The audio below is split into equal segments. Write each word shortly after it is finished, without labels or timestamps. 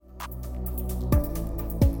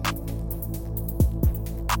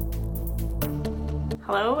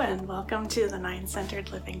Hello and welcome to the Nine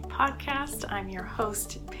Centered Living Podcast. I'm your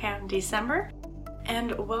host, Pam December,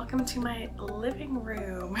 and welcome to my living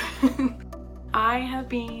room. I have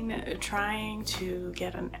been trying to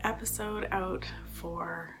get an episode out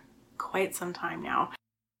for quite some time now.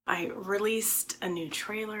 I released a new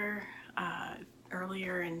trailer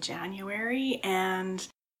earlier in January, and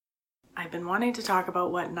I've been wanting to talk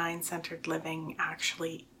about what Nine Centered Living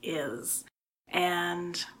actually is.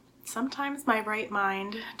 And sometimes my right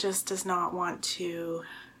mind just does not want to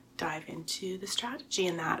dive into the strategy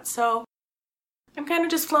in that. So I'm kind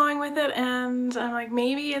of just flowing with it, and I'm like,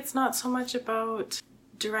 maybe it's not so much about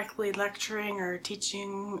directly lecturing or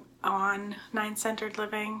teaching on Nine-Centered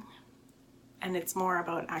Living, and it's more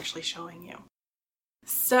about actually showing you.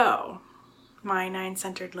 So my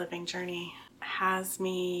Nine-Centered Living journey has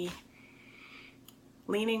me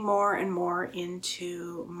leaning more and more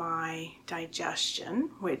into my digestion,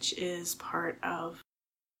 which is part of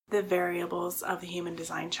the variables of the Human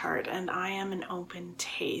Design Chart, and I am an open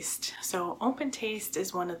taste. So open taste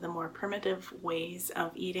is one of the more primitive ways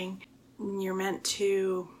of eating. You're meant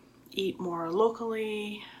to eat more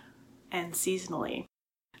locally and seasonally.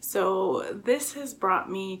 So this has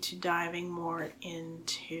brought me to diving more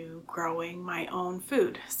into growing my own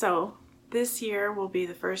food. So this year will be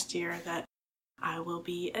the first year that I will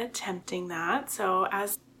be attempting that. So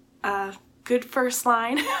as a good first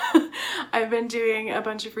line, I've been doing a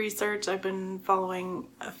bunch of research. I've been following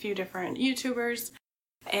a few different YouTubers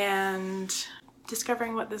and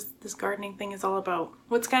discovering what this gardening thing is all about.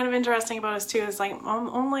 What's kind of interesting about us too is like I'm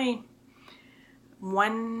only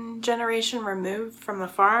one generation removed from the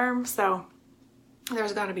farm, so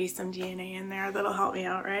there's got to be some DNA in there that'll help me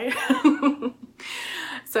out, right?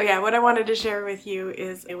 So yeah, what I wanted to share with you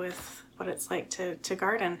is with what it's like to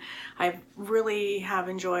garden. I really have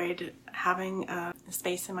enjoyed having a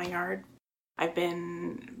space in my yard. I've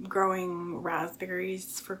been growing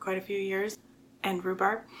raspberries for quite a few years and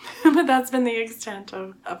rhubarb, but that's been the extent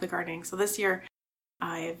of the gardening. So this year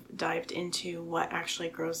I've dived into what actually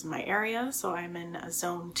grows in my area. So I'm in a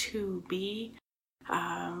zone 2B,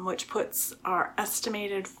 which puts our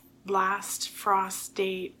estimated last frost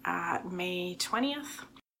date at May 20th.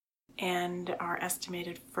 And our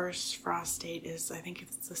estimated first frost date is, I think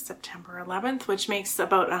it's the September 11th, which makes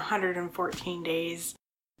about 114 days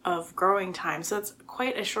of growing time. So it's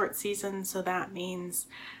quite a short season. So that means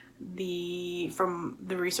from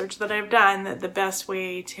the research that I've done, that the best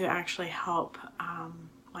way to actually help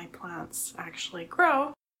my plants actually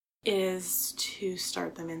grow is to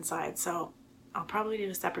start them inside. So I'll probably do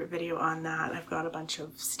a separate video on that. I've got a bunch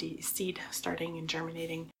of seed starting and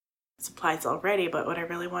germinating supplies already, but what I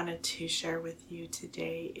really wanted to share with you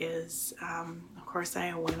today is, of course,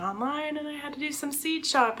 I went online and I had to do some seed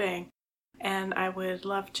shopping, and I would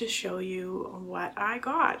love to show you what I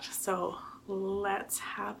got. So let's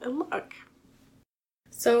have a look.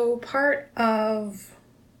 So part of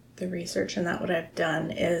the research and that what I've done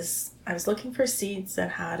is I was looking for seeds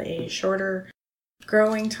that had a shorter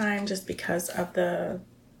growing time just because of the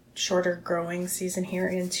shorter growing season here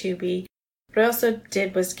in 2B. What I also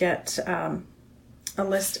did was get a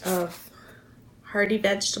list of hardy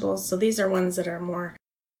vegetables. So these are ones that are more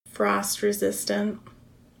frost resistant.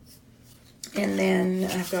 And then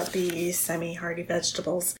I've got these semi-hardy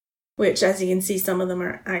vegetables, which, as you can see, some of them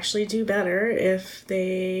are actually do better if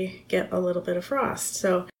they get a little bit of frost.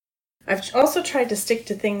 So I've also tried to stick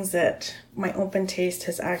to things that my open taste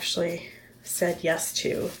has actually said yes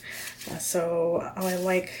to. So I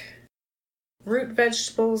like root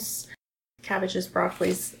vegetables, cabbages,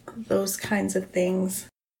 broccolis, those kinds of things,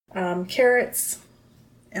 carrots,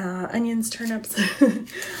 onions, turnips,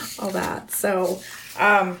 all that. So,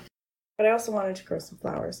 but I also wanted to grow some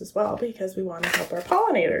flowers as well because we want to help our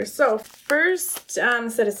pollinators. So first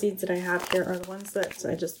set of seeds that I have here are the ones that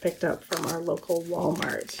I just picked up from our local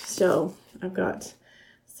Walmart. So I've got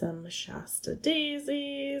some Shasta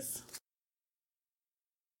daisies,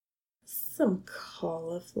 some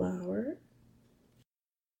cauliflower,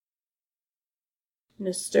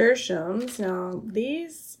 nasturtiums. Now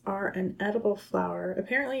these are an edible flower.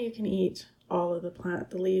 Apparently you can eat all of the plant,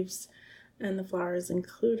 the leaves and the flowers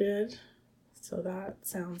included. So that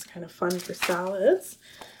sounds kind of fun for salads.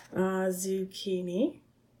 Zucchini.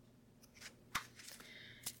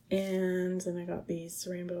 And then I got these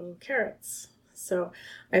rainbow carrots. So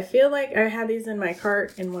I feel like I had these in my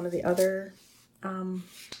cart in one of the other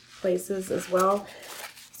places as well.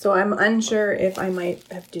 So I'm unsure if I might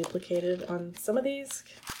have duplicated on some of these.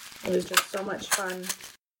 It was just so much fun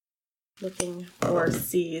looking for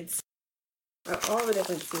seeds at all the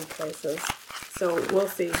different seed places. So we'll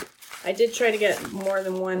see. I did try to get more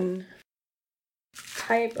than one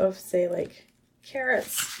type of, say, like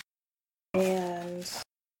carrots, and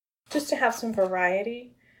just to have some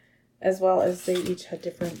variety, as well as they each had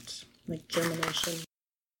different like germination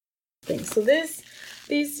things. So these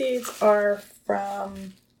seeds are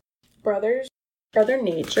from Brother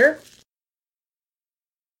Nature.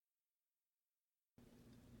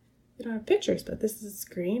 We don't have pictures, but this is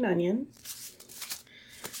green onion,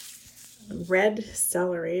 red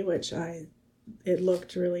celery, which it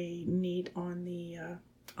looked really neat on the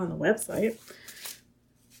website.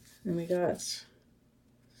 And we got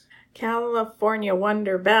California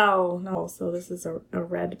Wonder Bell. No, so this is a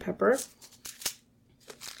red pepper.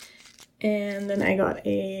 And then I got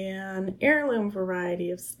an heirloom variety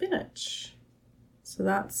of spinach. So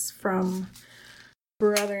that's from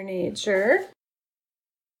Brother Nature.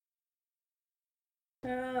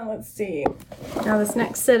 Let's see. Now this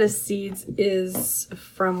next set of seeds is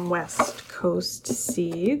from West Coast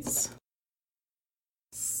Seeds.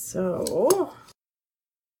 So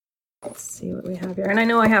let's see what we have here. And I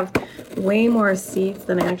know I have way more seeds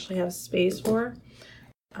than I actually have space for.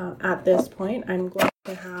 At this point, I'm going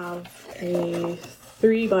to have a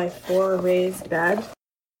 3x4 raised bed.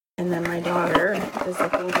 And then my daughter is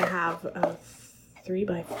looking to have a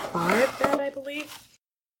 3x5 bed, I believe.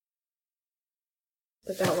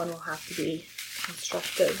 But that one will have to be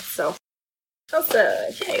constructed. So,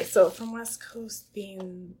 okay, so from West Coast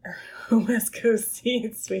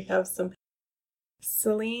Seeds, we have some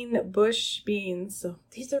Celine Bush beans. So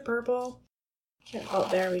these are purple. Oh,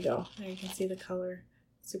 there we go. There you can see the color.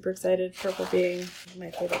 Super excited, purple being my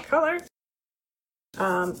favorite color.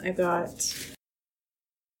 I've got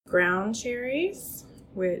ground cherries,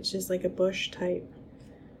 which is like a bush type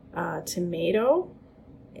tomato,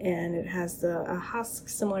 and it has a husk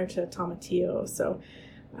similar to a tomatillo. So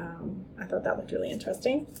I thought that looked really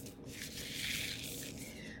interesting.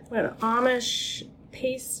 We got Amish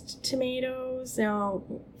paste tomatoes. Now,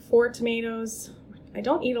 4 tomatoes. I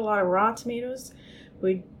don't eat a lot of raw tomatoes.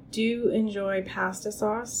 We do enjoy pasta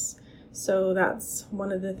sauce, so that's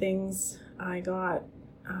one of the things I got.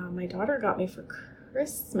 My daughter got me for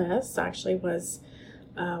Christmas, actually, was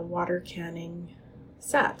a water canning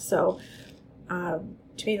set. So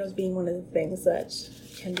tomatoes being one of the things that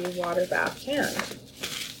can be water bath canned.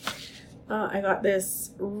 I got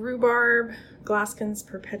this rhubarb, Glaskins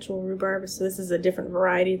Perpetual Rhubarb. So this is a different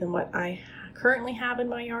variety than what I currently have in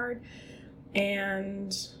my yard.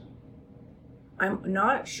 And I'm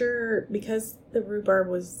not sure, because the rhubarb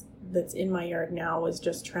that's in my yard now was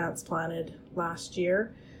just transplanted last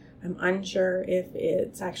year. I'm unsure if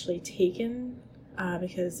it's actually taken,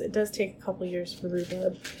 because it does take a couple years for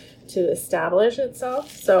rhubarb to establish itself.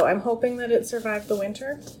 So I'm hoping that it survived the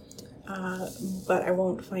winter, but I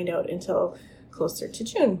won't find out until closer to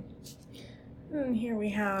June. And here we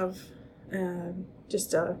have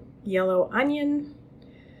just a yellow onion.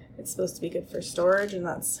 It's supposed to be good for storage, and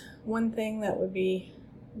that's one thing that would be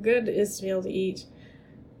good, is to be able to eat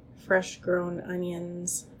fresh grown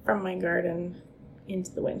onions from my garden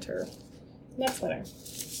into the winter. Next winter.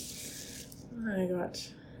 I got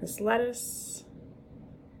this lettuce,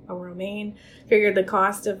 a romaine. Figured the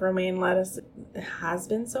cost of romaine lettuce has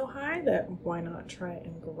been so high that why not try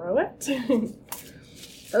and grow it?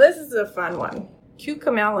 So this is a fun one.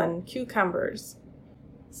 Cucamelon cucumbers.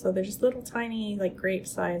 So they're just little tiny, like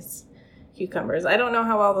grape-sized cucumbers. I don't know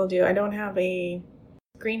how well they'll do. I don't have a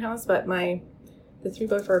greenhouse, but the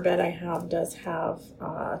 3x4 bed I have does have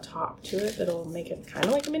a top to it that'll make it kind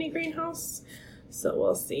of like a mini greenhouse. So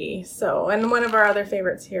we'll see. So, and one of our other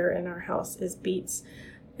favorites here in our house is beets.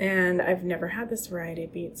 And I've never had this variety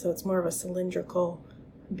of beet, so it's more of a cylindrical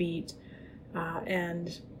beet.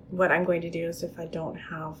 And what I'm going to do is, if I don't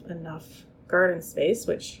have enough garden space,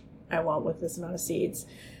 which I won't with this amount of seeds,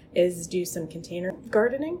 is do some container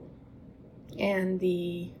gardening. And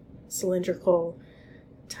the cylindrical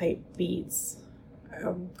type beets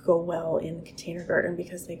go well in the container garden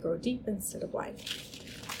because they grow deep instead of wide.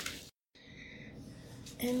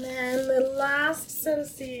 And then the last set of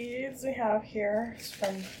seeds we have here is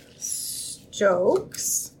from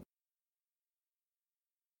Stokes.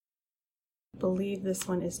 I believe this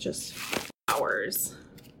one is just flowers.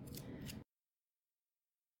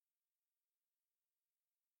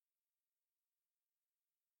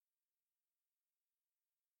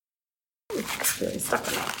 It's really stuck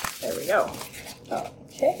on it. There we go.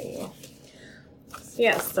 Okay.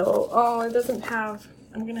 Yes, so, it doesn't have,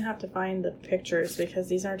 I'm going to have to find the pictures because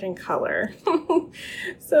these aren't in color.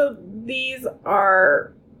 So these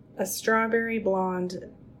are a strawberry blonde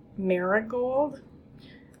marigold.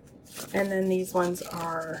 And then these ones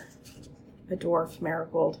are a dwarf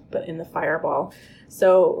marigold, but in the fireball.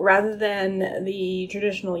 So rather than the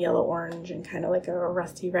traditional yellow-orange and kind of like a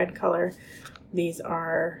rusty red color, these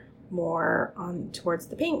are more on towards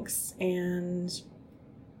the pinks. And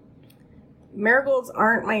marigolds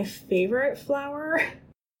aren't my favorite flower,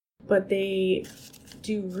 but they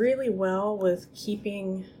do really well with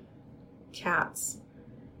keeping cats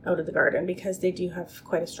out of the garden because they do have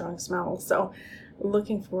quite a strong smell. So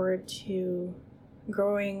looking forward to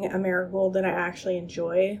growing a marigold that I actually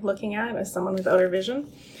enjoy looking at as someone with outer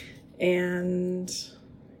vision, and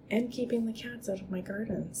keeping the cats out of my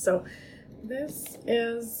garden. So this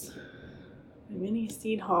is a mini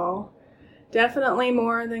seed haul. Definitely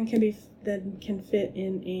more than can fit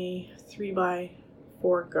in a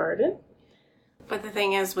 3x4 garden. But the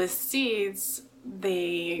thing is, with seeds,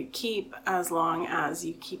 they keep as long as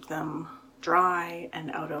you keep them dry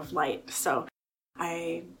and out of light. So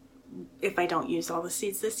if I don't use all the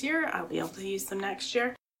seeds this year, I'll be able to use them next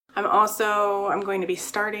year. I'm going to be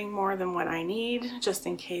starting more than what I need, just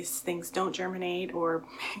in case things don't germinate, or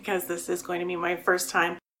because this is going to be my first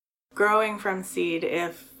time growing from seed.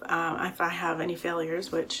 If I have any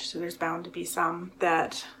failures, which there's bound to be some,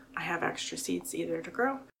 that I have extra seeds either to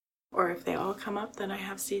grow, or if they all come up, then I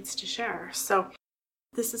have seeds to share. So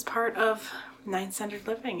this is part of Nine-Centered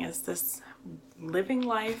Living, is this living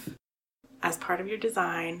life as part of your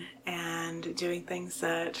design and doing things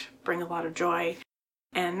that bring a lot of joy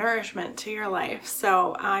and nourishment to your life.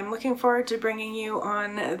 So I'm looking forward to bringing you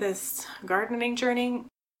on this gardening journey.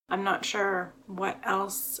 I'm not sure what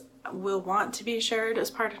else will want to be shared as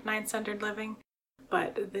part of Nine-Centered Living,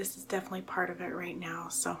 but this is definitely part of it right now.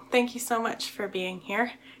 So thank you so much for being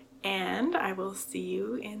here, and I will see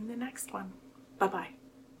you in the next one. Bye-bye.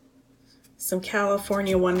 Some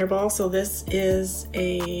California Wonderball. So this is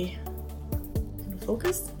a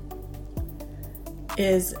focus.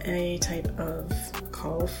 Is a type of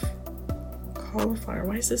cauliflower.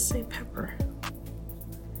 Why does this say pepper?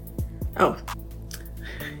 Oh.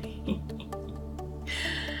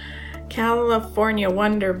 California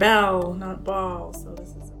Wonder Bell, not ball. So this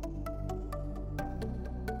is